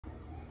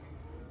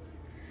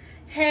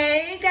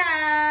Hey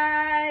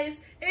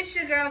guys, it's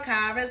your girl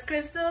Kara's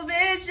Krystal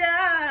Visions.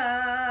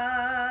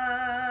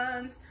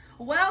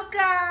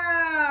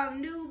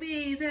 Welcome,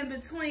 newbies,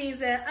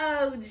 in-betweens, and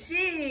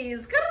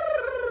OGs.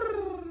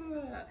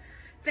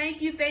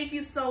 Thank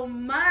you so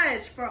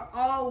much for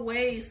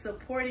always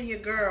supporting your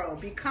girl,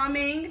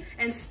 becoming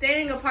and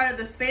staying a part of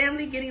the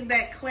family, getting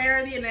that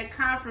clarity and that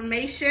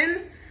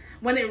confirmation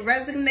when it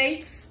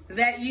resonates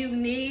that you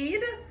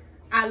need.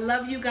 I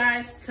love you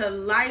guys to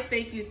life.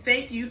 Thank you.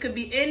 You could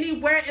be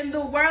anywhere in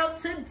the world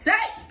today,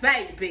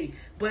 baby,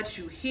 but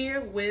you here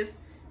with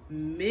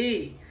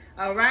me.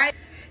 All right.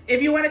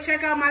 If you want to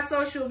check out my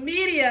social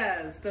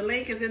medias, the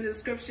link is in the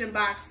description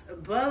box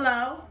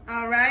below.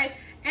 All right.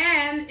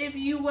 And if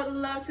you would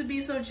love to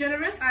be so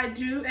generous, I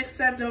do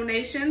accept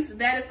donations.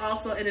 That is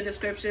also in the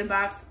description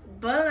box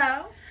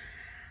below.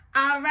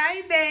 All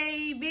right,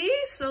 baby.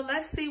 So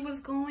let's see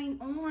what's going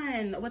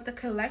on with the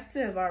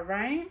collective. All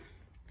right.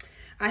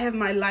 I have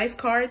my life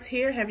cards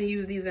here. Haven't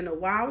used these in a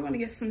while. We're going to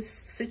get some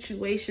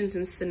situations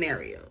and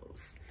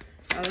scenarios.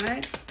 All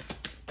right.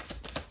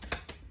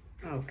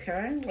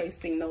 Okay.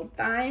 Wasting no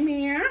time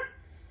here.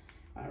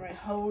 All right.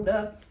 Hold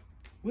up.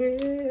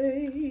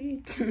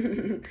 Wait.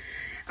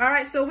 All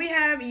right. So we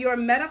have your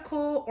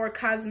medical or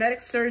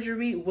cosmetic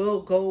surgery will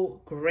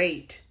go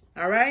great.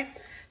 All right.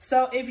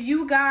 So if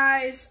you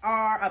guys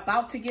are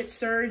about to get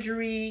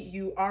surgery,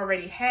 you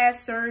already had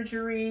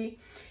surgery,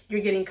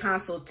 you're getting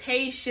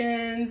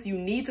consultations, you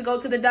need to go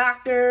to the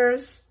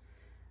doctors.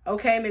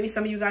 Okay, maybe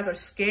some of you guys are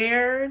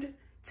scared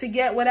to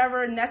get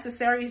whatever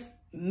necessary.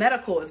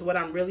 Medical is what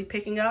I'm really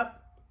picking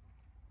up.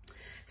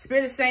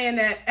 Spirit is saying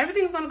that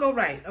everything's going to go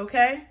right,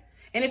 okay?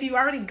 And if you've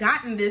already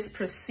gotten this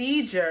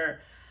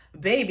procedure,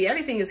 baby,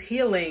 everything is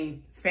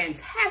healing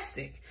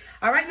fantastic.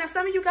 All right, now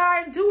some of you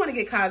guys do want to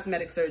get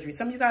cosmetic surgery.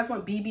 Some of you guys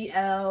want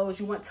BBLs,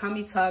 you want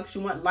tummy tucks,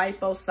 you want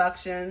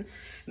liposuction.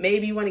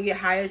 Maybe you want to get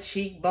higher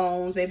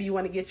cheekbones. Maybe you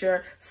want to get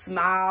your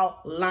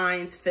smile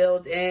lines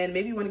filled in.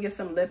 Maybe you want to get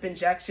some lip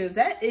injections.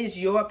 That is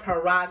your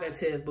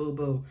prerogative,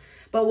 boo-boo.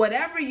 But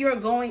whatever you're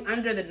going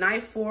under the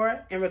knife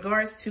for in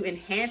regards to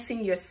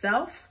enhancing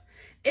yourself,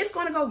 it's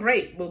going to go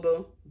great,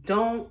 boo-boo.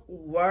 Don't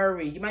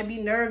worry. You might be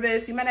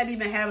nervous. You might not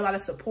even have a lot of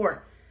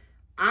support.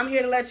 I'm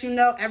here to let you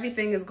know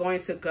everything is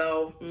going to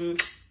go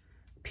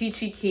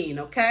peachy keen,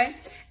 okay?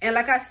 And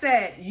like I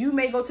said, you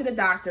may go to the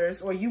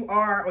doctors or you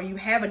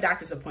have a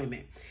doctor's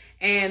appointment.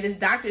 And this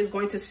doctor is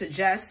going to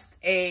suggest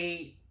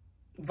a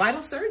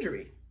vital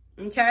surgery,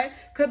 okay?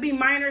 Could be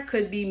minor,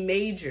 could be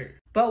major.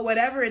 But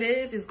whatever it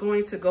is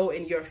going to go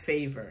in your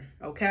favor,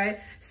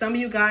 okay? Some of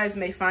you guys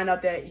may find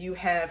out that you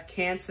have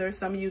cancer.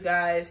 Some of you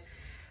guys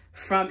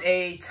from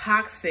a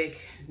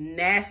toxic,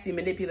 nasty,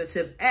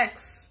 manipulative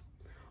ex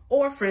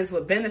or friends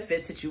with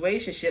benefit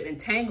situationship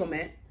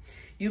entanglement,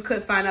 you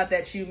could find out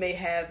that you may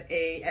have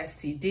a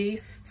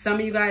STD. Some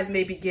of you guys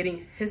may be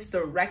getting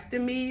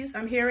hysterectomies,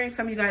 I'm hearing.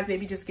 Some of you guys may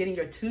be just getting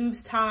your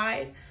tubes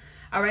tied.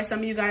 All right, some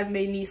of you guys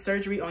may need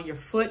surgery on your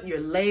foot, your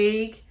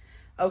leg,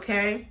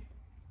 okay?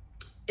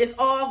 It's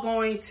all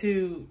going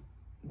to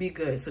be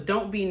good, so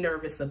don't be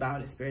nervous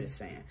about it, Spirit is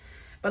saying.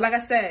 But like I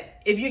said,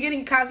 if you're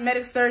getting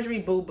cosmetic surgery,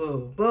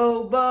 boo-boo,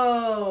 boo-boo.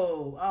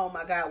 Oh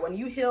my God, when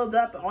you healed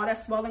up and all that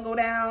swelling go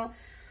down,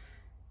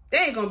 they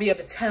ain't gonna be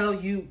able to tell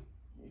you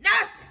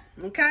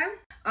nothing, okay?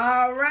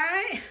 All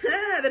right,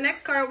 the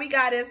next card we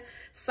got is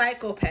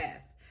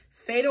psychopath,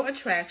 fatal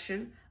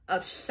attraction,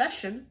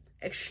 obsession,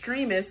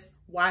 extremist,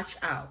 watch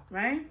out,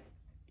 right?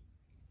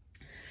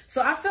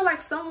 So I feel like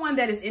someone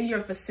that is in your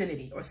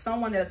vicinity or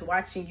someone that is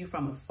watching you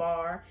from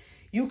afar,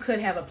 you could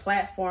have a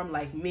platform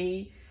like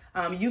me.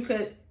 You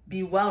could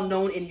be well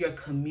known in your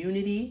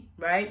community,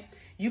 right?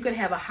 You could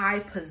have a high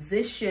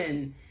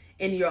position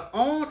in your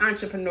own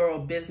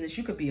entrepreneurial business.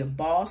 You could be a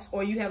boss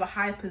or you have a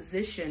high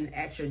position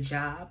at your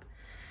job.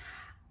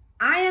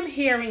 I am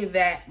hearing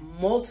that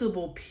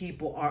multiple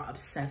people are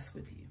obsessed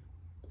with you.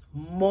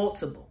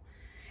 Multiple.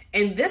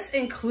 And this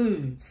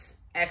includes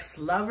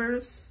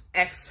ex-lovers,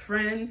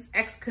 ex-friends,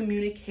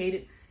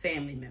 excommunicated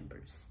family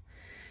members.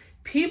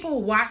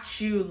 People watch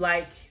you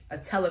like a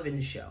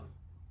television show.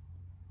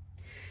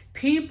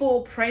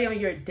 People prey on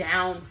your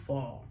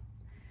downfall.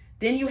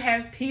 Then you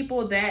have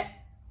people that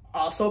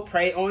also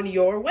prey on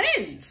your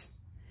wins.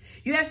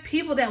 You have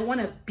people that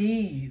want to be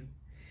you.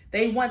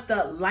 They want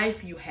the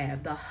life you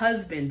have, the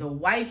husband, the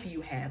wife you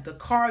have, the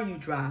car you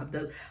drive,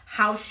 the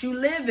house you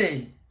live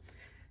in,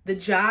 the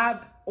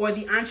job or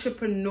the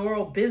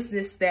entrepreneurial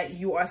business that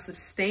you are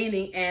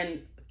sustaining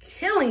and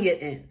killing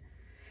it in.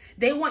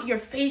 They want your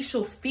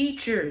facial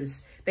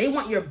features. They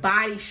want your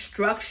body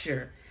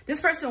structure.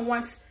 This person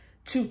wants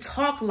to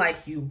talk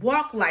like you,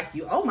 walk like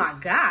you. Oh my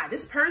God,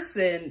 this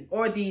person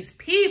or these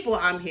people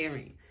I'm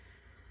hearing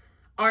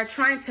are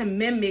trying to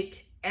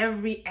mimic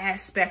every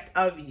aspect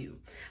of you.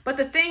 But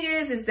the thing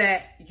is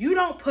that you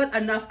don't put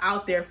enough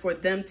out there for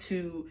them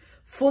to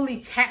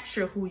fully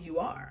capture who you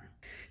are.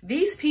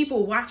 These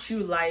people watch you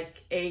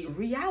like a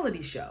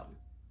reality show.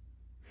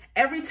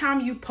 Every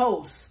time you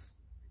post,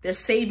 they're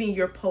saving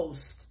your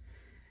post.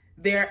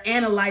 They're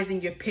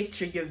analyzing your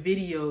picture, your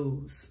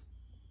videos.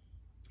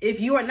 If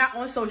you are not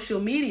on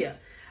social media,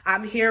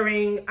 I'm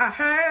hearing, I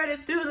heard it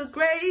through the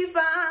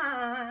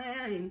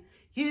grapevine.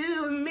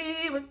 You and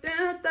me were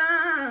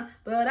done,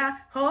 but I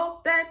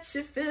hope that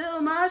you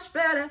feel much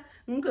better,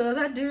 because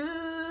I do.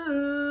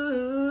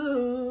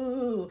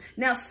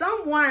 Now,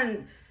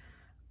 someone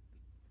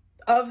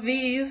of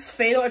these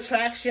fatal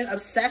attraction,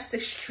 obsessed,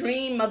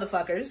 extreme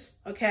motherfuckers,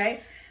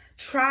 okay,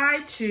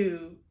 tried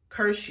to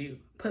curse you,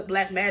 put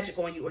black magic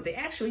on you, or they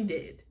actually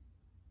did,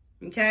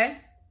 okay?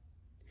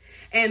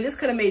 And this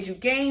could have made you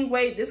gain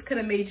weight. This could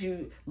have made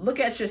you look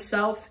at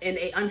yourself in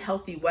an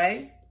unhealthy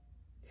way.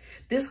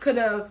 This could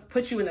have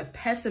put you in a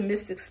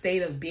pessimistic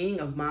state of being,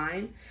 of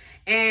mind.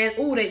 And,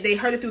 ooh, they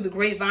heard it through the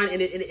grapevine,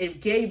 and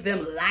it gave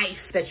them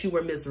life that you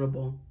were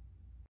miserable.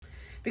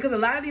 Because a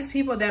lot of these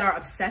people that are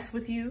obsessed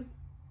with you,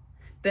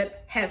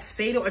 that have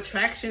fatal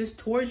attractions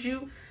towards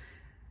you,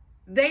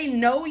 they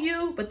know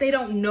you, but they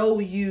don't know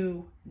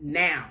you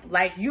now.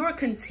 Like, you're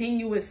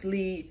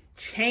continuously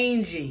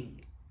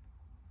changing,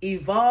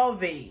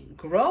 evolving,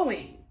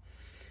 growing.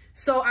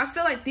 So I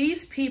feel like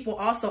these people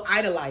also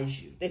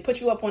idolize you. They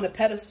put you up on a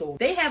pedestal.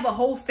 They have a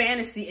whole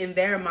fantasy in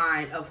their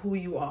mind of who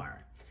you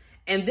are.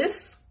 And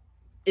this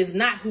is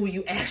not who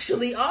you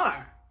actually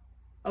are.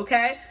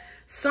 Okay?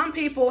 Some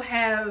people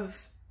have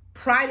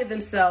prided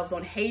themselves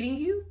on hating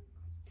you.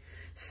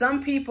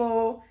 Some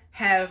people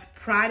have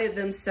prided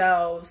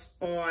themselves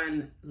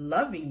on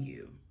loving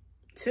you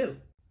too.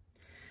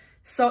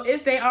 So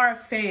if they are a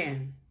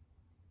fan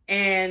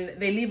and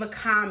they leave a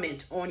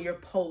comment on your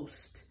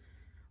post,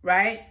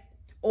 right?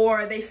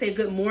 Or they say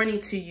good morning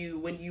to you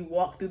when you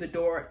walk through the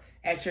door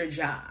at your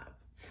job,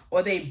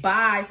 or they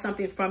buy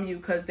something from you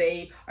because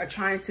they are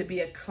trying to be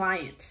a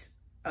client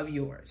of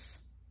yours,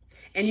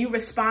 and you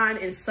respond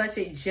in such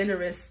a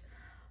generous,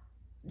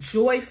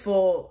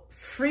 joyful,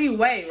 free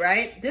way,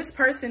 right? This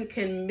person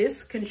can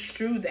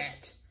misconstrue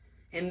that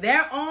in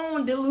their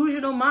own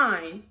delusional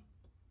mind,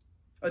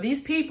 or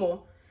these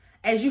people,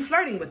 as you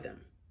flirting with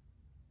them.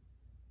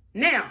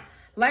 Now,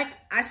 like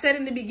I said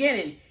in the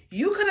beginning,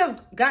 you could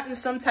have gotten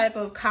some type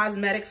of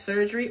cosmetic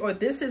surgery, or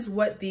this is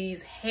what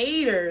these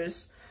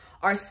haters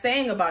are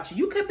saying about you.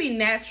 You could be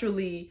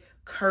naturally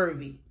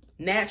curvy,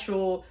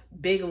 natural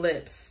big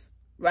lips,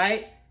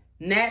 right?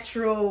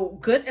 Natural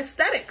good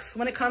aesthetics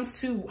when it comes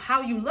to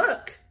how you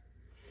look.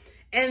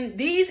 And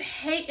these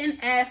hating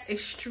ass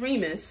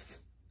extremists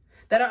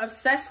that are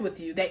obsessed with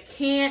you, that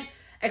can't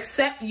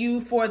accept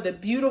you for the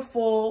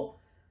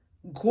beautiful,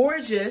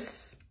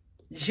 gorgeous,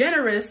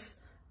 generous,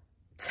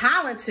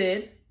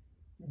 talented,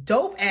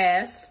 dope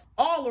ass,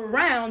 all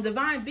around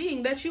divine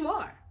being that you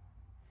are.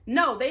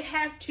 No, they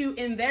have to,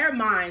 in their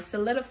mind,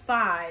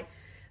 solidify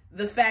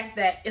the fact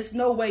that it's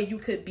no way you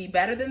could be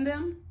better than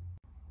them.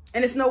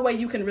 And it's no way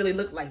you can really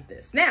look like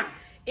this. Now,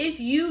 if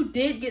you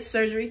did get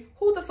surgery,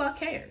 who the fuck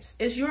cares?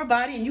 It's your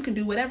body and you can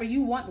do whatever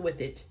you want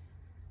with it.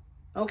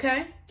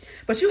 Okay?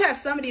 But you have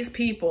some of these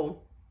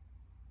people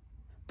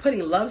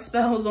putting love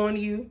spells on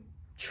you,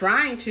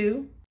 trying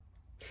to.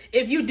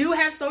 If you do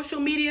have social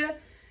media,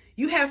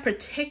 you have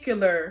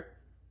particular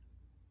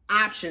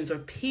options or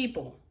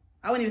people.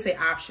 I wouldn't even say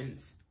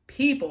options.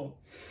 People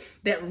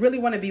that really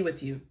want to be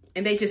with you.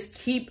 And they just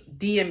keep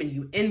DMing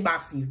you,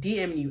 inboxing you,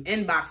 DMing you,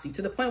 inboxing you,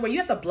 to the point where you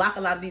have to block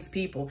a lot of these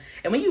people.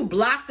 And when you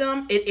block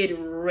them, it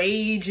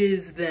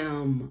enrages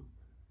them.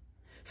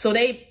 So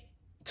they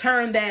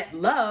turn that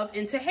love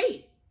into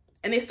hate.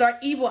 And they start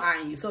evil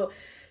eyeing you. So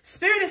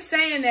Spirit is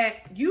saying that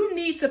you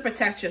need to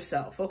protect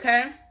yourself,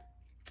 okay?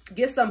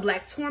 Get some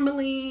black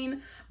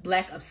tourmaline,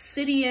 black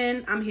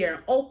obsidian. I'm hearing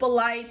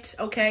opalite,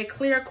 okay?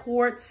 Clear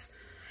quartz.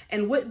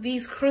 And what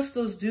these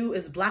crystals do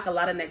is block a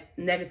lot of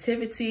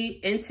negativity,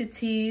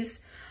 entities,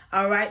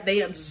 all right?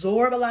 They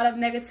absorb a lot of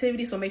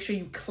negativity, so make sure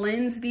you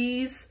cleanse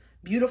these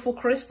beautiful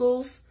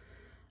crystals,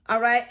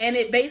 all right? And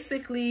it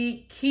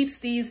basically keeps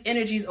these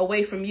energies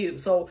away from you.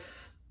 So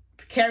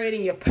carry it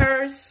in your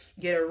purse,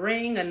 get a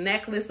ring, a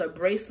necklace, a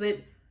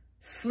bracelet,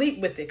 sleep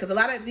with it. Because a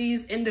lot of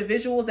these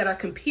individuals that are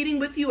competing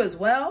with you as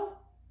well,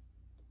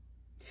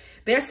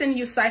 they're sending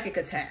you psychic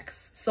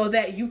attacks so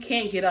that you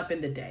can't get up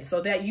in the day,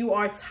 so that you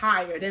are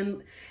tired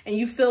and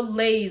you feel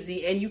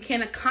lazy and you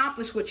can't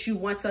accomplish what you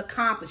want to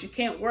accomplish. You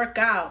can't work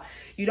out.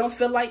 You don't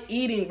feel like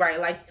eating right.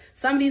 Like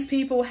some of these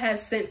people have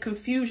sent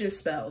confusion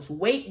spells,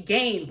 weight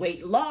gain,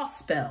 weight loss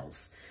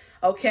spells.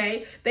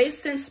 Okay. They've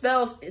sent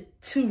spells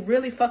to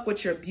really fuck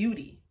with your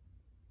beauty.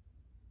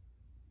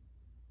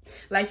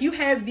 Like you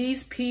have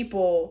these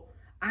people.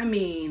 I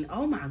mean,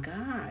 oh my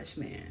gosh,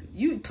 man,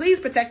 please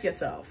protect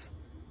yourself.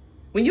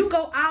 When you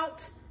go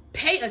out,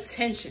 pay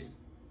attention,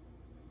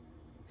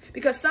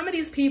 because some of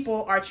these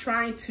people are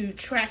trying to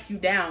track you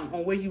down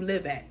on where you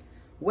live at,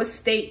 what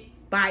state,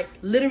 by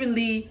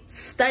literally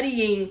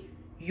studying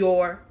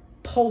your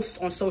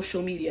post on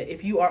social media.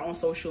 If you are on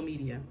social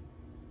media,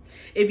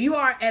 if you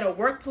are at a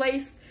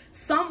workplace,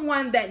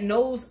 someone that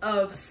knows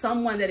of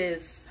someone that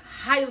is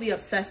highly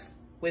obsessed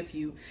with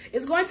you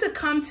is going to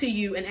come to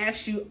you and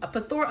ask you a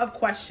plethora of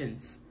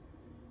questions.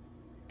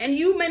 And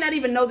you may not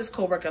even know this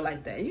coworker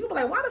like that. And you can be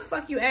like, why the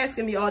fuck you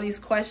asking me all these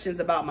questions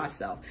about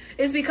myself?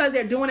 It's because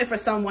they're doing it for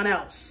someone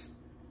else.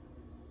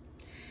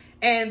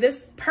 And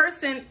this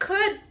person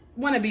could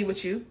want to be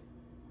with you.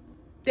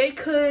 They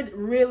could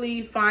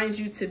really find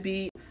you to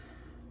be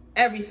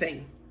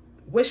everything.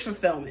 Wish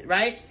fulfillment,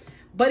 right?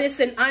 But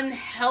it's an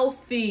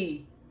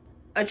unhealthy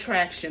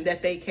attraction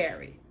that they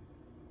carry.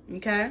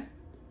 Okay?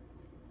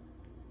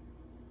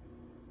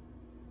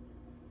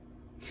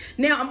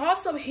 Now, I'm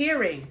also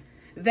hearing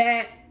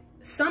that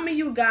some of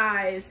you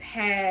guys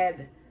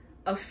had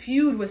a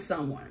feud with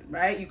someone,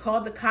 right? You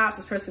called the cops,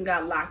 this person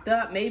got locked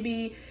up.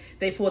 Maybe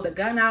they pulled a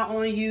gun out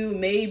on you.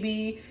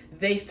 Maybe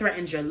they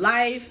threatened your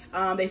life.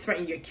 They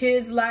threatened your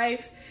kid's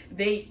life.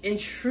 They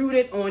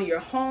intruded on your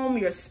home,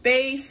 your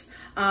space.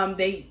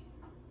 They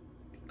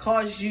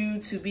caused you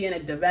to be in a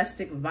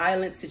domestic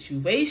violence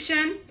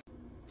situation.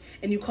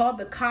 And you called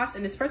the cops,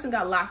 and this person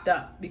got locked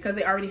up because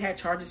they already had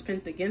charges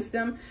pinned against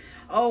them.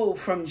 Oh,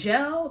 from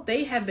jail,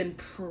 they have been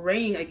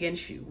praying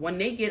against you. When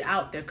they get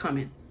out, they're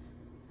coming.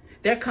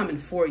 They're coming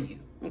for you,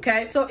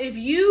 okay? So if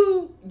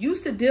you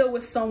used to deal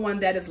with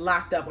someone that is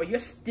locked up, or you're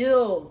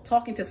still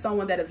talking to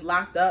someone that is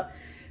locked up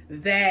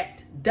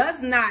that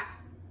does not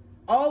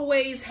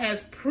always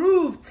have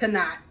proved to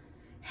not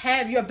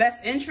have your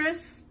best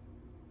interests,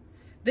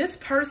 this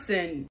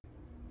person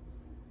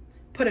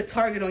put a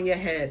target on your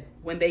head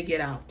when they get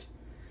out.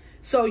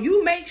 So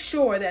you make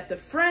sure that the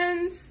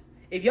friends,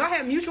 if y'all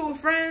have mutual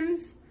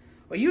friends,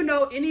 or you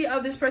know any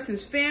of this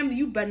person's family,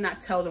 you better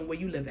not tell them where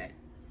you live at.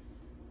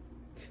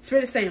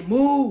 Spirit is saying,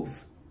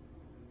 move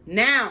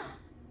now.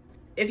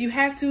 If you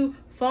have to,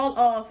 fall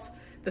off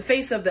the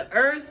face of the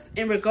earth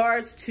in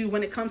regards to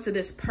when it comes to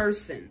this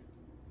person.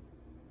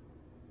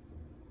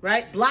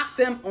 Right? Block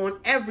them on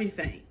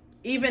everything.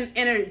 Even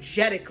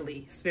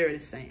energetically, Spirit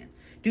is saying.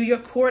 Do your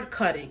cord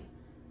cutting.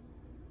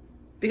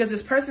 Because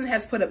this person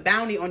has put a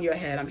bounty on your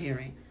head, I'm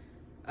hearing.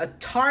 A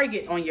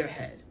target on your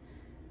head.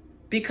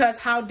 Because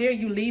how dare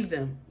you leave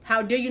them?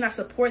 How dare you not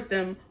support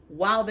them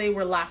while they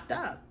were locked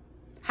up?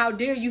 How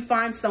dare you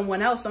find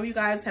someone else? Some of you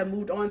guys have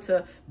moved on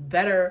to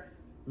better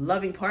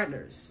loving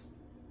partners.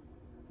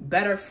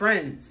 Better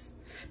friends.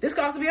 This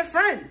could also be a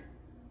friend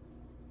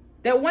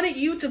that wanted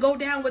you to go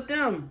down with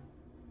them.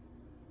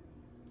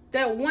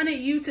 That wanted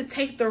you to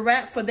take the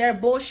rap for their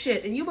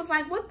bullshit. And you was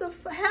like, what the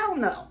hell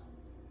no?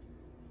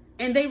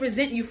 And they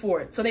resent you for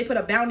it. So they put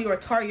a bounty or a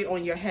target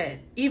on your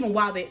head, even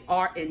while they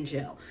are in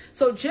jail.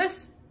 So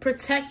just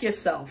protect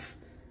yourself.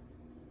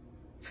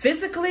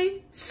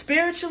 Physically,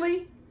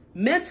 spiritually,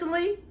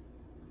 mentally,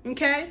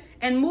 okay?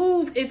 And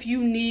move if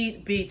you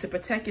need be to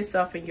protect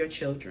yourself and your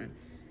children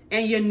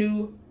and your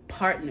new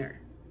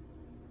partner,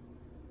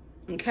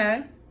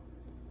 okay?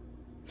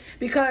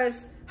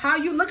 Because how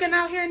you looking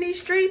out here in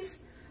these streets,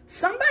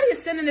 somebody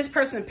is sending this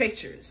person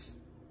pictures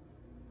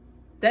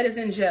that is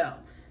in jail,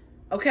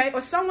 okay?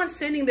 Or someone's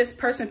sending this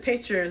person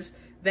pictures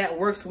that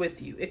works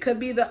with you. It could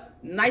be the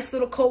nice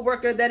little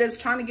coworker that is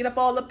trying to get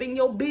all up in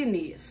your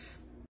business.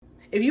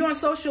 If you're on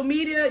social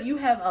media, you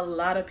have a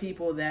lot of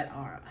people that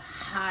are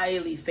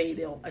highly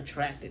fatal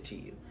attracted to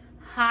you.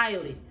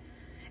 Highly.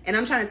 And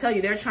I'm trying to tell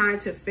you, they're trying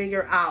to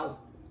figure out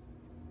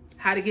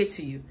how to get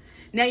to you.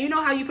 Now, you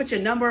know how you put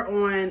your number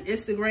on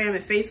Instagram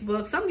and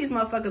Facebook? Some of these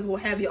motherfuckers will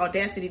have the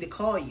audacity to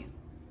call you.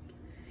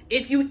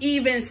 If you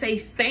even say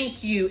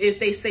thank you, if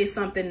they say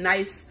something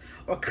nice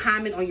or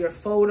comment on your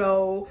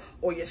photo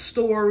or your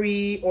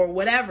story or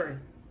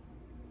whatever,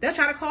 they'll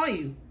try to call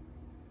you.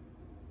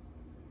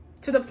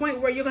 To the point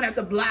where you're going to have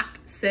to block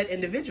said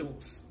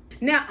individuals.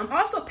 Now, I'm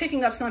also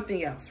picking up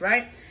something else,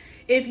 right?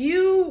 If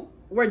you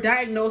were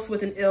diagnosed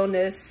with an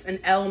illness, an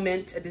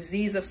ailment, a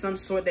disease of some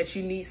sort that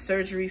you need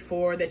surgery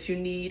for, that you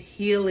need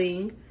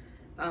healing,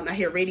 I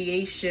hear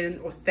radiation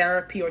or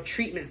therapy or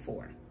treatment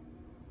for,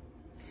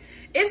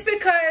 it's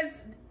because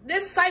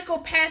this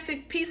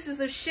psychopathic pieces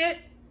of shit,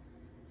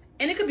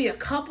 and it could be a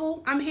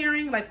couple, I'm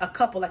hearing, like a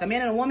couple, like a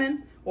man and a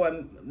woman, or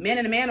a man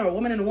and a man, or a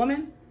woman and a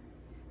woman,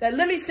 that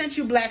literally sent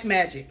you black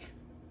magic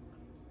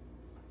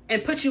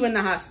and put you in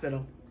the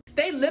hospital.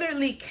 They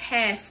literally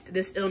cast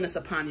this illness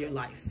upon your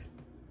life.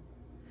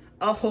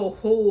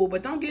 Oh,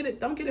 but don't get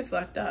it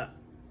fucked up.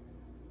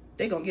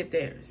 They gonna get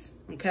theirs,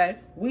 okay?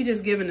 We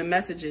just giving the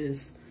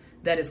messages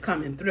that is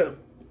coming through.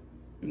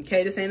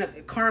 Okay, this ain't a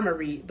karma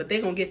read, but they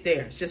gonna get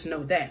theirs. Just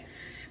know that.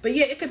 But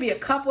yeah, it could be a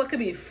couple, it could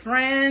be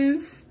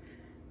friends.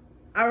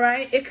 All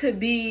right, it could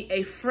be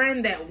a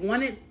friend that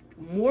wanted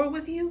more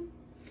with you.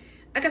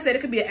 Like I said, it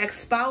could be an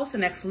ex-spouse,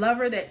 an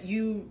ex-lover that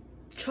you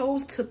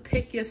chose to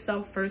pick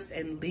yourself first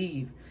and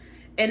leave.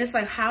 And it's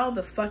like, how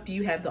the fuck do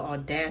you have the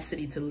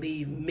audacity to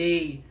leave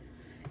me?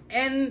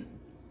 And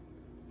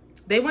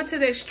they went to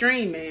the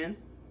extreme, man.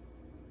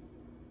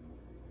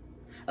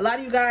 A lot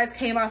of you guys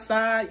came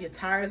outside, your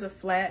tires are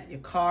flat, your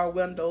car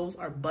windows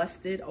are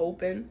busted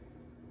open.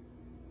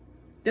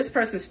 This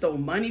person stole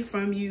money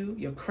from you,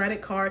 your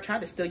credit card,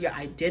 tried to steal your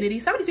identity.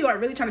 Some of these people are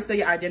really trying to steal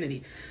your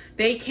identity.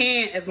 They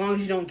can't as long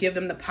as you don't give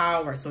them the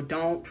power, so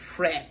don't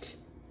fret.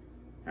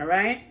 All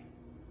right?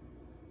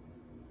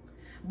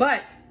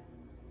 But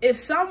If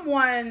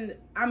someone,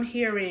 I'm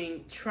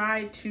hearing,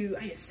 tried to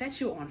set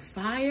you on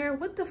fire,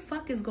 what the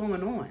fuck is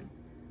going on?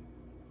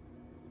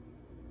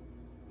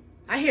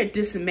 I hear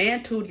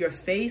dismantled your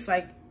face,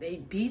 like they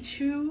beat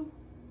you.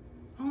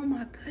 Oh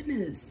my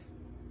goodness.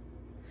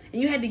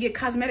 And you had to get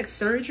cosmetic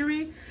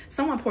surgery.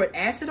 Someone poured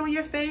acid on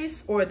your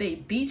face, or they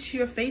beat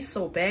your face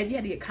so bad you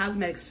had to get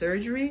cosmetic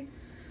surgery,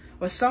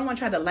 or someone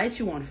tried to light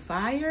you on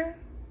fire.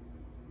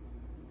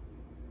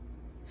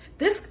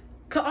 This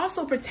could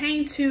also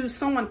pertain to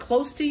someone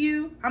close to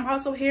you. I'm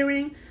also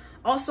hearing,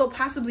 also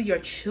possibly your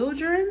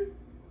children.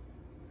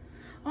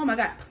 Oh my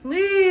God,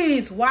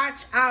 please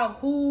watch out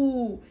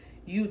who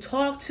you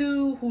talk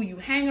to, who you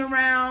hang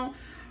around.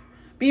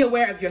 Be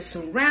aware of your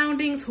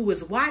surroundings, who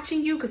is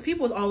watching you, because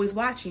people is always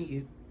watching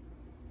you.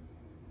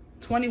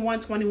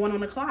 21 on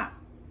the clock.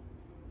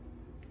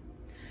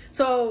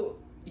 So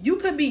you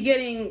could be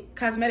getting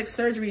cosmetic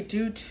surgery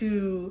due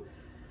to,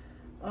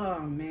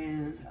 oh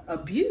man,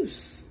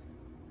 abuse.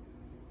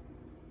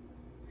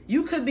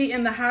 You could be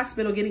in the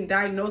hospital getting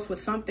diagnosed with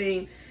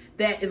something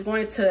that is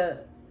going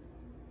to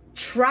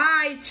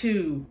try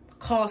to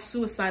cause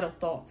suicidal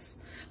thoughts.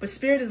 But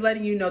Spirit is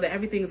letting you know that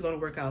everything is going to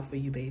work out for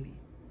you, baby.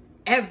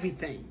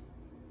 Everything.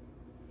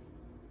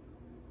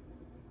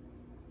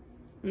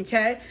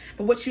 Okay?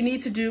 But what you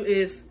need to do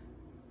is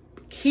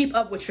keep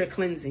up with your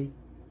cleansing.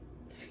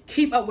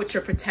 Keep up with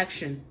your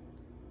protection.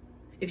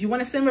 If you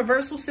want to send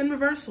reversals, send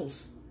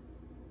reversals.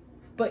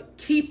 But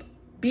keep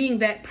being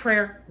that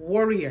prayer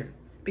warrior,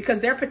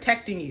 because they're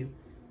protecting you.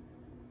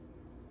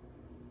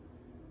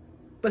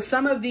 But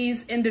some of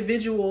these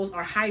individuals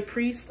are high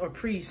priests or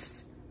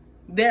priests.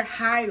 They're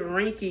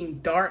high-ranking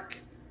dark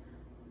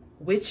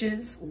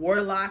witches,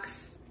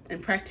 warlocks,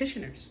 and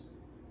practitioners.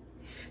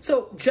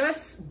 So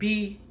just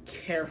be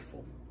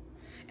careful.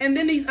 And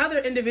then these other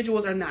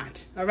individuals are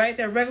not, all right?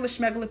 They're regular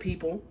schmegular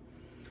people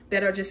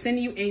that are just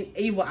sending you an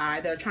evil eye,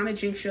 that are trying to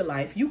jinx your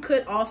life. You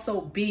could also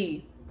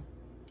be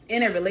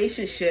in a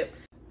relationship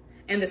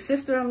and the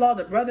sister-in-law,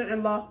 the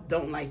brother-in-law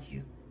don't like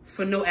you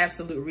for no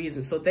absolute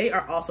reason. So they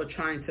are also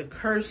trying to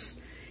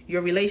curse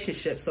your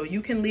relationship so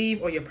you can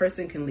leave or your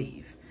person can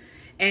leave.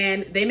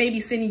 And they may be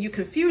sending you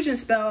confusion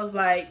spells,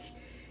 like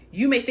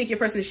you may think your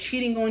person is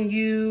cheating on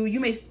you. You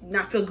may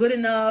not feel good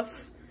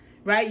enough,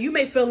 right? You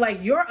may feel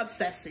like you're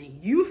obsessing.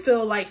 You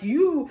feel like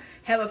you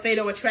have a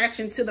fatal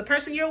attraction to the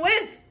person you're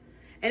with.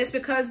 And it's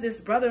because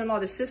this brother-in-law,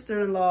 this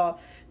sister-in-law,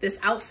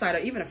 this outsider,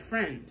 even a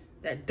friend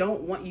that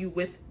don't want you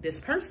with this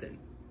person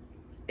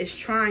is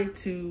trying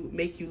to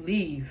make you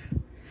leave.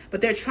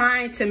 But they're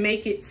trying to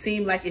make it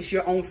seem like it's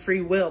your own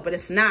free will, but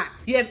it's not.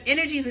 You have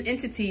energies and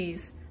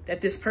entities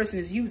that this person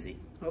is using,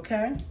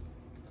 okay?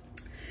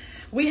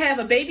 We have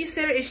a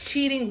babysitter is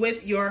cheating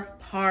with your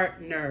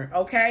partner,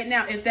 okay?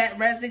 Now, if that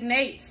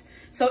resonates,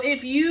 so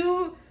if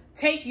you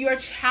take your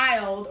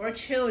child or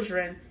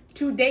children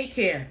to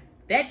daycare,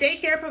 that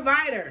daycare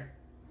provider,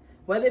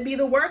 whether it be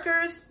the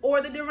workers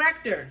or the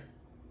director,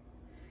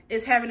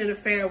 is having an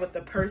affair with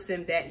the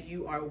person that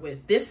you are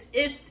with. This,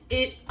 if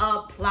it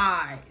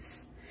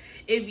applies.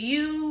 If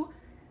you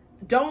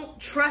don't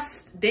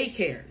trust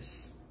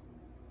daycares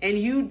and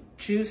you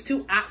choose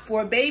to opt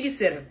for a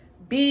babysitter,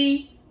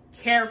 be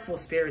careful,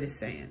 Spirit is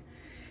saying,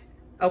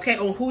 okay,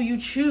 on who you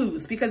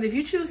choose. Because if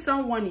you choose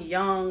someone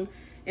young,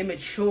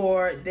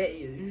 immature,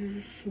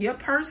 your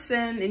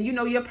person, and you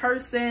know your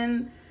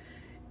person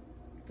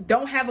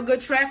don't have a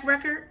good track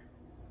record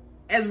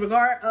as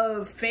regard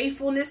of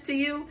faithfulness to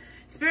you,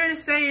 Spirit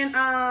is saying,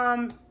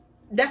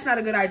 that's not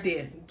a good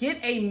idea. Get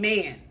a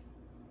man.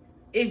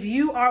 If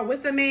you are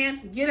with a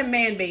man, get a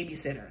man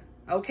babysitter,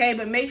 okay?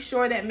 But make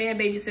sure that man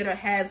babysitter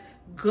has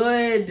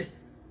good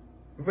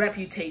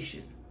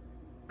reputation,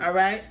 all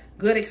right?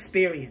 Good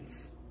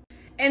experience.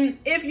 And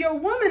if your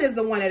woman is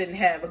the one that didn't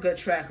have a good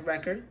track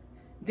record,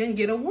 then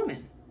get a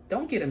woman.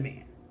 Don't get a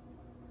man.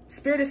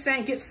 Spirit is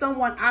saying get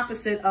someone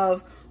opposite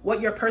of what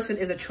your person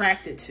is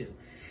attracted to.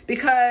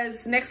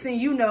 Because next thing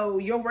you know,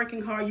 you're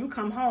working hard, you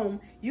come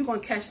home, you're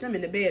going to catch them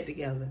in the bed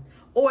together.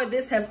 Or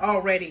this has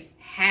already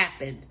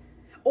happened.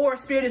 Or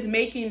Spirit is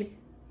making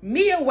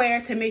me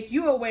aware to make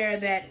you aware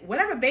that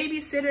whatever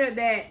babysitter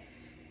that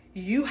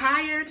you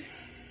hired,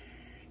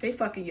 they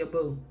fucking your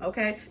boo,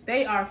 okay?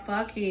 They are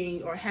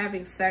fucking or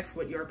having sex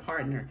with your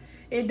partner.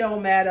 It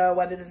don't matter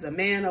whether this is a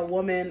man, a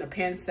woman, a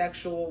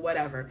pansexual,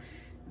 whatever.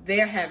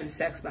 They're having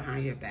sex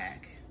behind your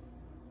back,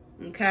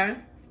 okay?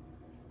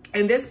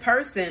 And this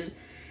person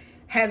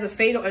has a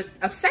fatal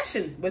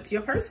obsession with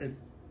your person,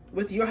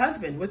 with your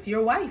husband, with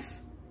your wife.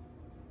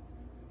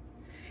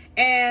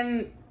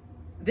 And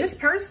this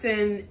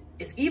person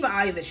is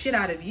evil-eyeing the shit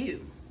out of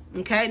you,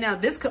 okay? Now,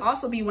 this could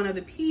also be one of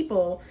the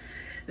people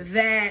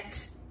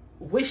that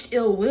wished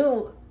ill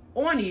will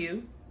on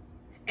you,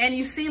 and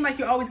you seem like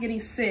you're always getting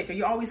sick, or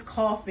you're always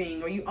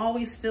coughing, or you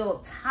always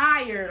feel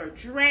tired or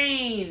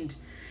drained.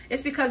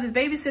 It's because this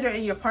babysitter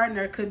and your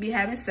partner could be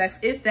having sex,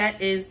 if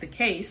that is the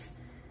case.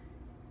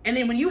 And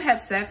then when you have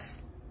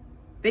sex,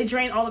 they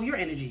drain all of your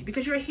energy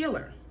because you're a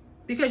healer,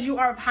 because you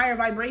are of higher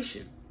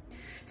vibration.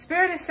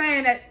 Spirit is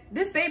saying that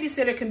this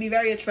babysitter can be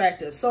very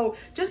attractive. So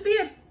just be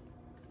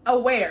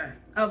aware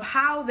of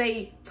how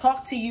they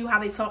talk to you, how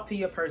they talk to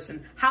your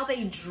person, how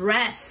they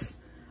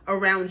dress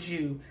around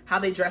you, how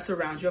they dress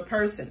around your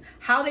person,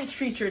 how they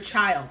treat your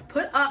child.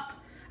 Put up,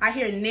 I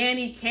hear,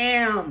 nanny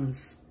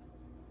cams,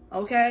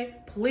 okay?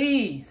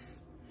 Please.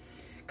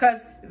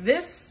 Because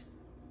this,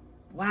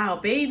 wow,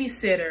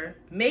 babysitter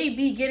may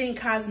be getting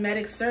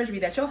cosmetic surgery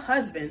that your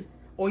husband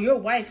or your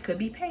wife could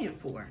be paying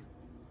for.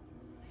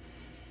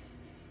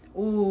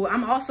 Ooh,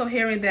 I'm also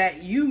hearing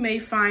that you may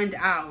find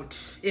out,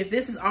 if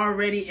this is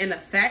already in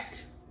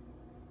effect,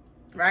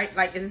 right?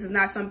 Like, if this is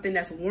not something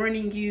that's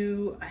warning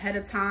you ahead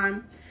of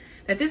time,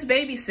 that this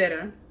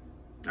babysitter,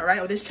 all right,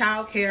 or this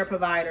child care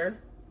provider,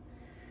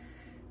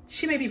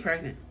 she may be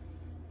pregnant,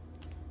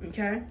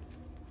 okay?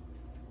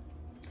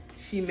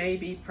 She may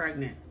be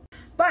pregnant.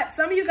 But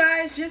some of you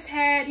guys just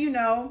had, you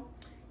know,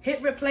 hip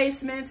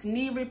replacements,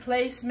 knee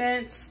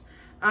replacements,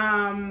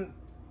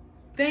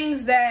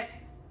 things that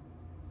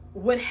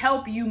would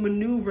help you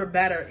maneuver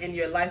better in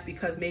your life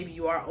because maybe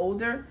you are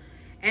older.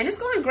 And it's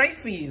going great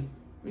for you,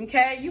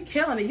 okay? You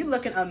killing it. You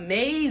looking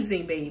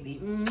amazing, baby.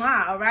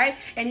 Mwah, all right?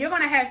 And you're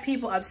going to have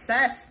people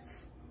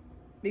obsessed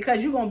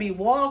because you're going to be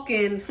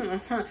walking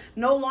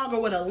no longer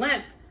with a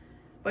limp,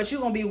 but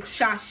you're going to be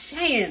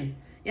sashaying.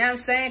 You know what I'm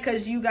saying?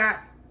 Because you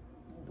got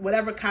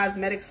whatever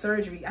cosmetic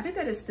surgery. I think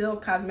that is still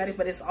cosmetic,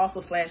 but it's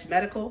also /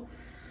 medical.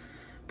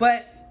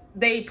 But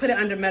they put it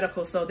under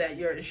medical so that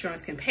your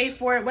insurance can pay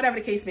for it. Whatever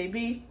the case may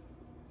be,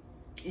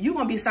 you're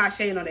going to be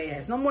sashaying on their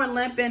ass. No more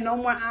limping. No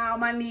more, ow,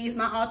 my knees,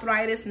 my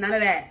arthritis. None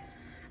of that.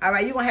 All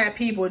right? You're going to have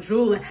people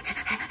drooling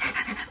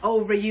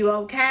over you,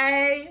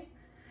 okay?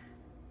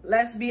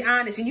 Let's be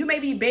honest. And you may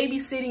be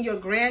babysitting your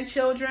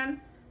grandchildren.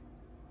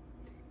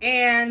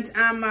 And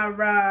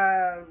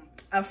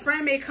a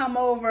friend may come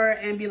over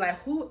and be like,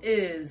 who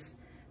is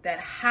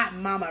that hot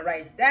mama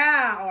right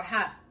there? Or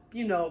hot,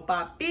 you know,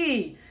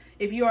 papi.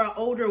 If you're an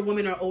older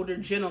woman or older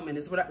gentleman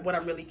is what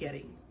I'm really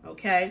getting,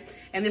 okay?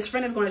 And this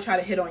friend is going to try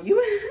to hit on you.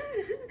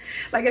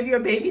 Like if you're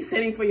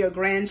babysitting for your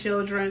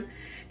grandchildren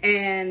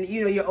and,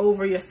 you know, you're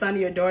over your son or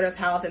your daughter's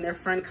house and their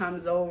friend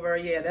comes over,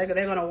 yeah, they're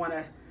going to want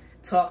to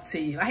talk to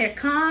you. I hear,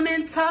 come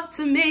and talk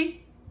to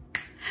me.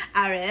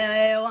 I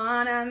really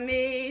want to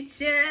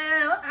meet you.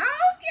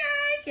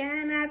 Okay,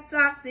 can I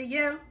talk to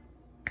you?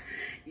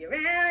 You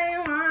really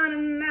want to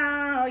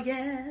know,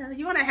 yeah.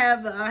 You want to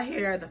have the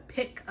hair, the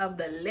pick of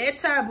the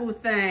litter, boo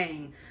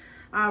thing.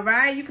 All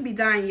right, you could be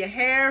dyeing your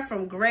hair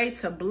from gray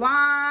to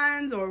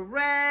blonde or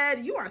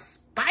red. You are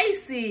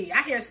spicy.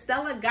 I hear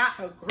Stella got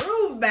her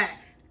groove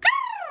back.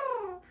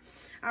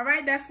 All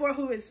right, that's for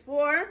who it's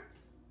for.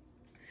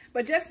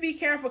 But just be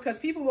careful because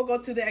people will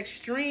go to the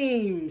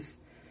extremes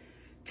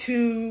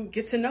to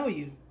get to know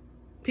you.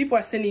 People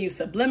are sending you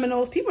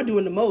subliminals. People are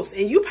doing the most.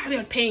 And you probably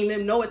are paying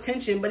them no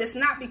attention. But it's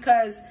not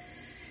because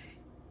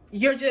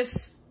you're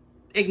just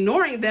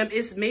ignoring them.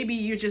 It's maybe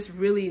you're just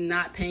really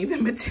not paying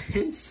them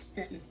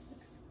attention.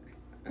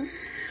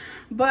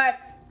 But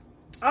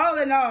all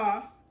in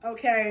all,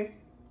 okay,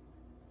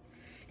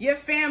 your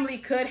family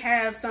could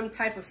have some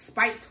type of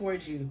spite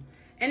towards you.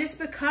 And it's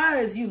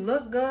because you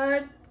look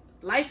good.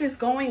 Life is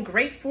going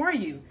great for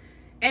you.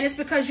 And it's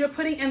because you're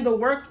putting in the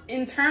work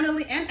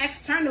internally and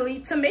externally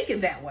to make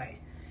it that way.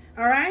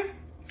 All right?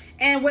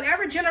 And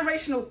whatever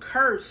generational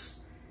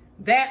curse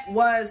that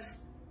was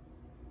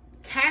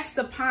cast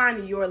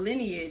upon your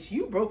lineage,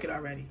 you broke it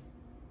already.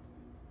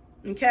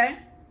 Okay?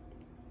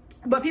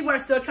 But people are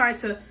still trying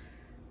to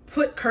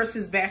put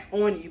curses back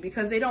on you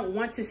because they don't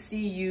want to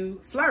see you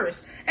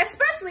flourish.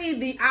 Especially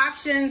the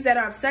options that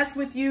are obsessed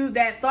with you,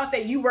 that thought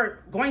that you were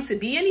going to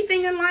be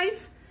anything in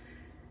life,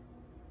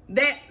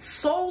 that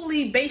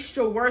solely based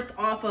your worth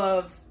off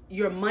of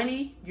your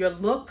money, your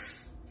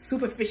looks,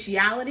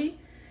 superficiality.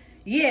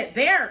 Yeah,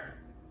 they're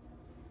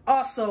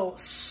also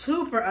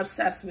super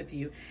obsessed with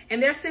you.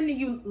 And they're sending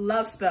you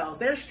love spells.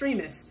 They're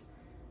extremists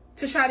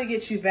to try to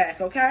get you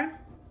back, okay?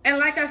 And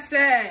like I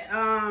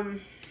said,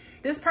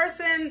 this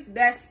person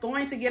that's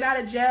going to get out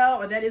of jail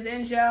or that is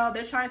in jail,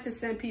 they're trying to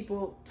send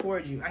people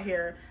towards you. I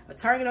hear a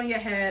target on your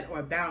head or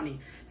a bounty.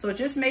 So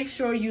just make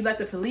sure you let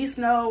the police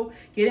know,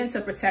 get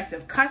into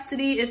protective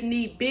custody if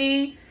need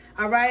be,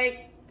 all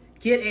right?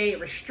 Get a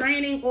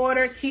restraining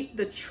order, keep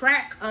the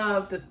track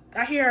of the,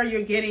 I hear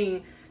you're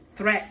getting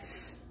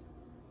threats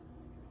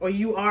or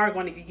you are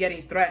going to be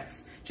getting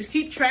threats. Just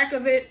keep track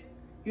of it,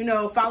 you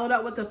know, follow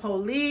up with the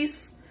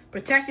police,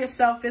 protect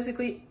yourself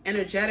physically,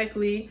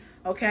 energetically,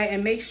 okay?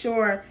 And make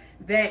sure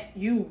that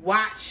you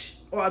watch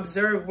or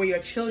observe where your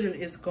children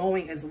is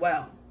going as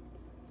well.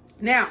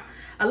 Now,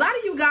 a lot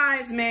of you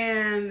guys,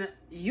 man,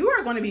 you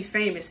are going to be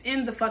famous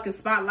in the fucking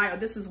spotlight, or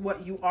this is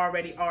what you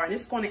already are, and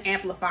it's going to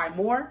amplify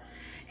more.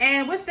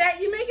 And with that,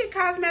 you may get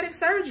cosmetic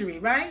surgery,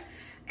 right?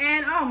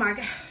 And oh my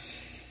gosh.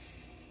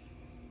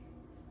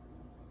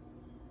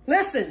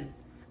 Listen,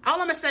 all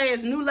I'm going to say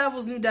is new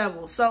levels, new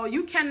devils. So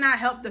you cannot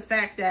help the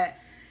fact that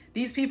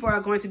these people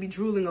are going to be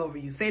drooling over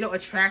you, fatal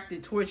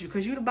attracted towards you,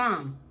 because you're the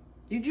bomb.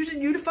 You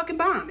the fucking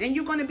bomb. And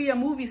you're going to be a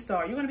movie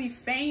star. You're going to be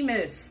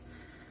famous.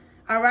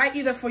 All right,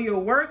 either for your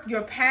work,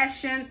 your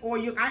passion, or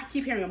I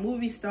keep hearing a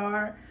movie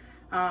star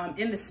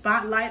in the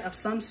spotlight of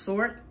some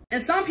sort.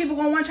 And some people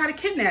are going to want to try to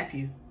kidnap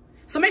you.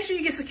 So make sure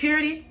you get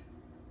security.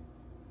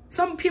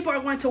 Some people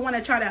are going to want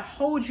to try to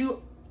hold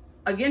you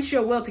against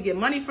your will to get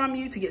money from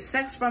you, to get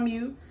sex from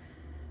you.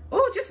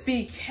 Oh, just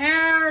be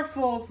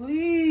careful,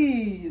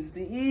 please.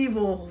 The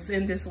evils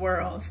in this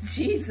world.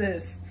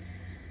 Jesus.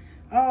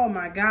 Oh,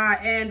 my God.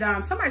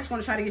 And somebody's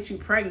going to try to get you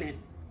pregnant.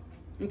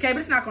 Okay, but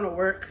it's not going to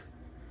work.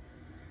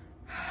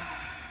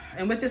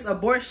 And with this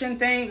abortion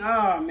thing,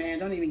 oh, man,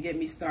 don't even get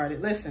me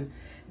started. Listen,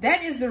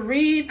 that is the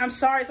read. I'm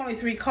sorry, it's only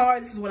 3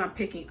 cards. This is what I'm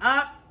picking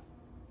up.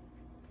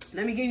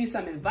 Let me give you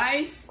some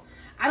advice.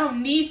 I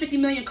don't need 50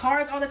 million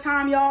cards all the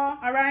time, y'all.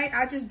 All right?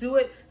 I just do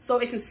it so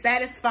it can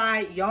satisfy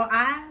y'all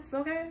eyes,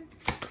 okay?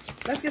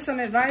 Let's get some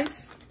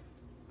advice.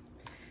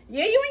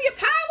 Yeah, you in your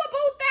power, boo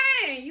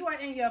thing. You are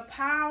in your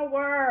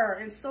power.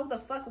 And so the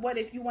fuck what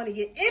if you want to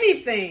get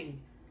anything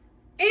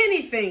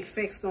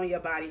fixed on your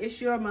body? It's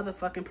your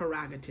motherfucking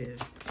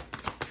prerogative.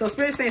 So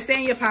Spirit's saying stay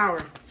in your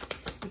power,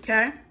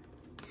 okay?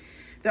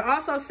 They're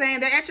also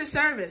saying they're at your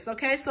service,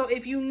 okay? So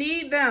if you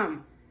need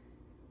them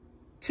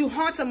to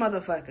haunt a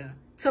motherfucker,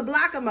 to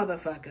block a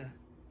motherfucker,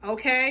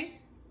 okay?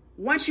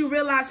 Once you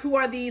realize who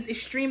are these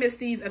extremists,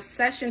 these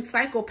obsession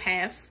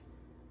psychopaths,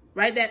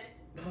 right? That,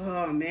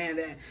 oh man,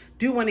 that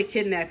do want to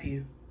kidnap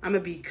you. I'm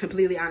going to be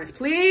completely honest.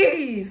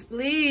 Please,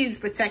 please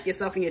protect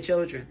yourself and your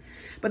children.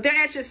 But they're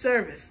at your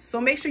service. So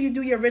make sure you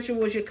do your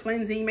rituals, your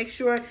cleansing. Make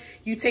sure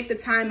you take the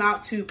time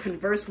out to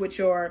converse with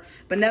your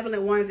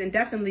benevolent ones and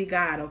definitely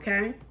God,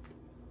 okay?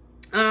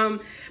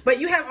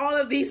 But you have all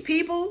of these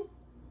people.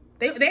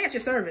 They're at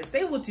your service.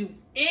 They will do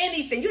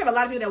anything. You have a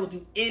lot of people that will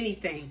do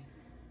anything.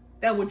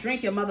 That will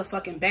drink your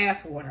motherfucking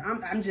bath water.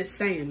 I'm just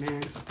saying,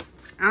 man.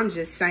 I'm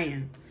just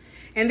saying.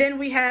 And then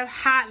we have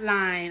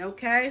hotline,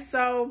 okay?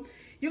 So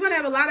you're going to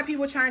have a lot of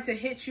people trying to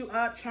hit you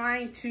up,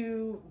 trying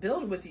to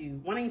build with you,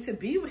 wanting to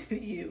be with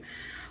you,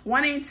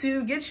 wanting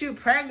to get you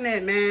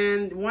pregnant,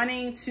 man,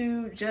 wanting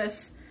to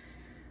just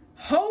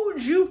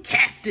hold you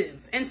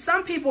captive. And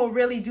some people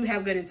really do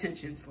have good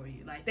intentions for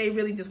you. Like, they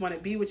really just want to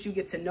be with you,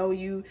 get to know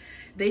you.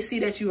 They see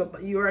that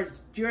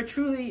you're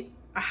truly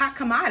a hot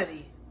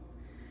commodity.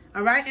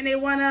 All right? And they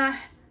want to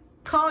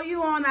call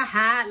you on a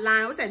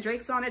hotline. What's that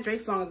Drake song? That Drake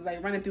song is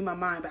like running through my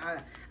mind, but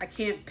I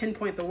can't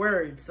pinpoint the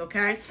words,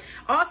 okay?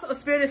 Also,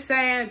 Spirit is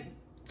saying,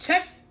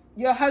 check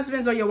your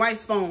husband's or your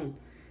wife's phone,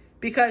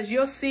 because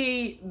you'll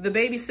see the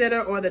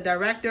babysitter or the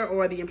director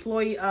or the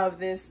employee of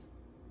this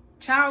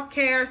child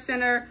care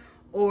center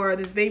or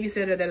this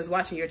babysitter that is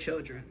watching your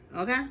children,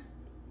 okay?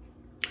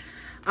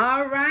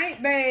 All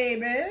right,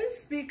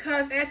 babies,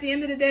 because at the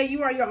end of the day,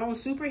 you are your own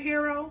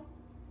superhero.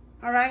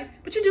 All right.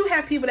 But you do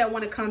have people that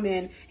want to come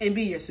in and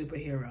be your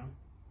superhero.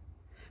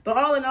 But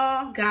all in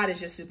all, God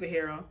is your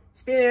superhero.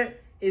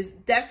 Spirit is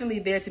definitely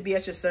there to be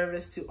at your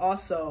service to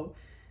also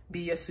be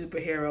your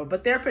superhero.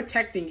 But they're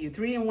protecting you.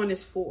 3 and 1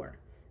 is 4.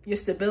 Your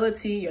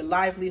stability, your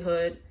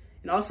livelihood,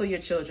 and also your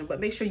children. But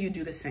make sure you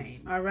do the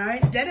same. All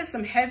right. That is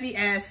some heavy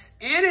ass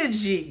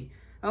energy.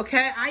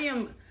 Okay. I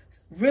am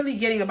really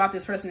getting about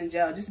this person in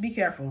jail. Just be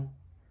careful.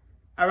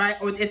 All right.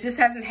 Or if this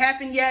hasn't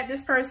happened yet,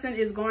 this person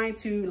is going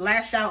to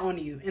lash out on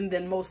you in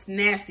the most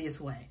nastiest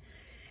way.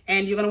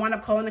 And you're going to wind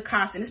up calling the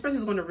cops. And this person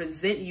is going to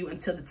resent you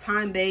until the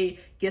time they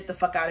get the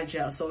fuck out of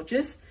jail. So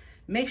just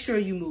make sure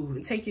you move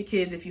and take your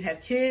kids, if you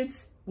have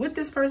kids, with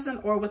this person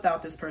or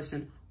without this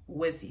person,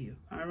 with you.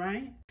 All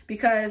right.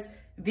 Because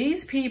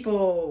these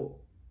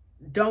people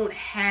don't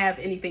have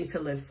anything to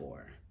live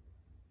for.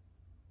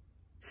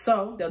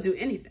 So they'll do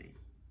anything.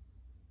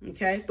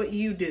 Okay. But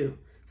you do.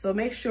 So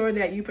make sure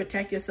that you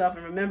protect yourself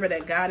and remember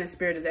that God and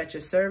Spirit is at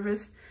your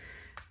service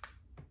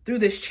through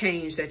this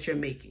change that you're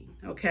making,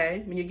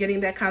 okay? When you're getting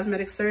that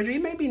cosmetic surgery,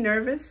 you may be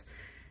nervous,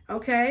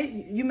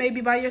 okay? You may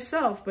be by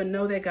yourself, but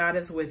know that God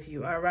is with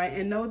you, all right?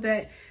 And know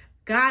that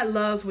God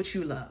loves what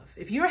you love.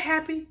 If you're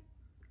happy,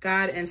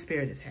 God and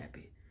Spirit is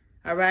happy,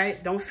 all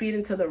right? Don't feed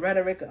into the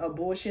rhetoric of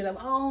bullshit of,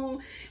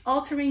 oh,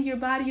 altering your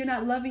body, you're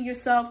not loving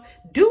yourself.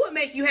 Do what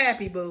makes you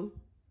happy, boo.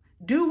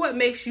 Do what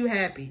makes you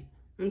happy.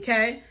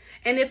 Okay.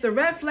 And if the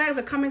red flags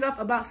are coming up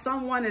about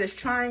someone that is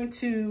trying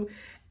to,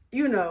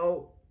 you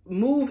know,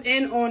 move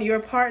in on your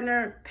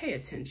partner, pay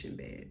attention,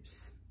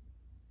 babes.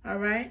 All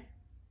right.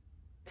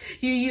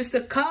 You used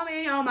to call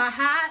me on my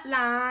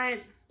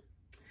hotline.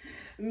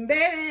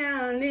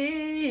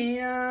 Baby,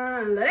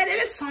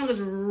 this song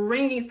is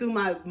ringing through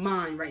my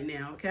mind right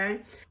now, okay?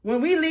 When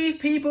we leave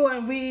people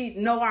and we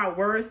know our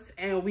worth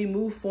and we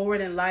move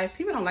forward in life,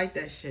 people don't like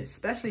that shit,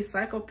 especially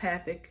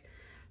psychopathic,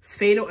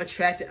 fatal,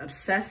 attracted,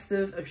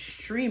 obsessive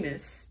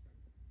extremists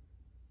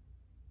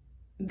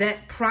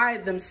that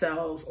pride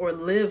themselves or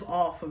live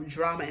off of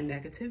drama and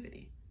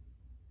negativity.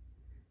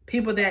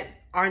 People that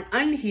are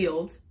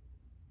unhealed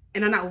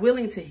and are not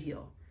willing to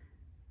heal.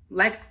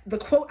 Like the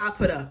quote I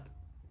put up,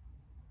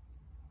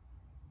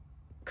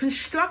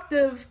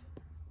 constructive,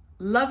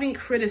 loving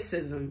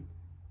criticism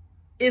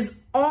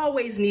is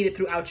always needed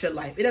throughout your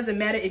life. It doesn't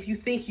matter if you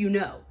think you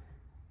know.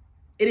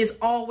 It is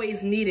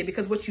always needed,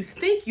 because what you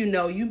think you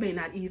know, you may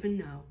not even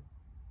know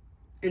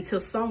until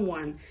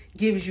someone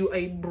gives you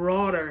a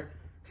broader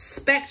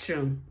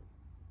spectrum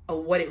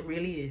of what it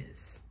really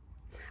is.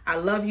 I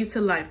love you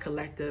to life,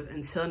 collective.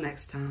 Until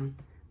next time.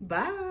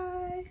 Bye.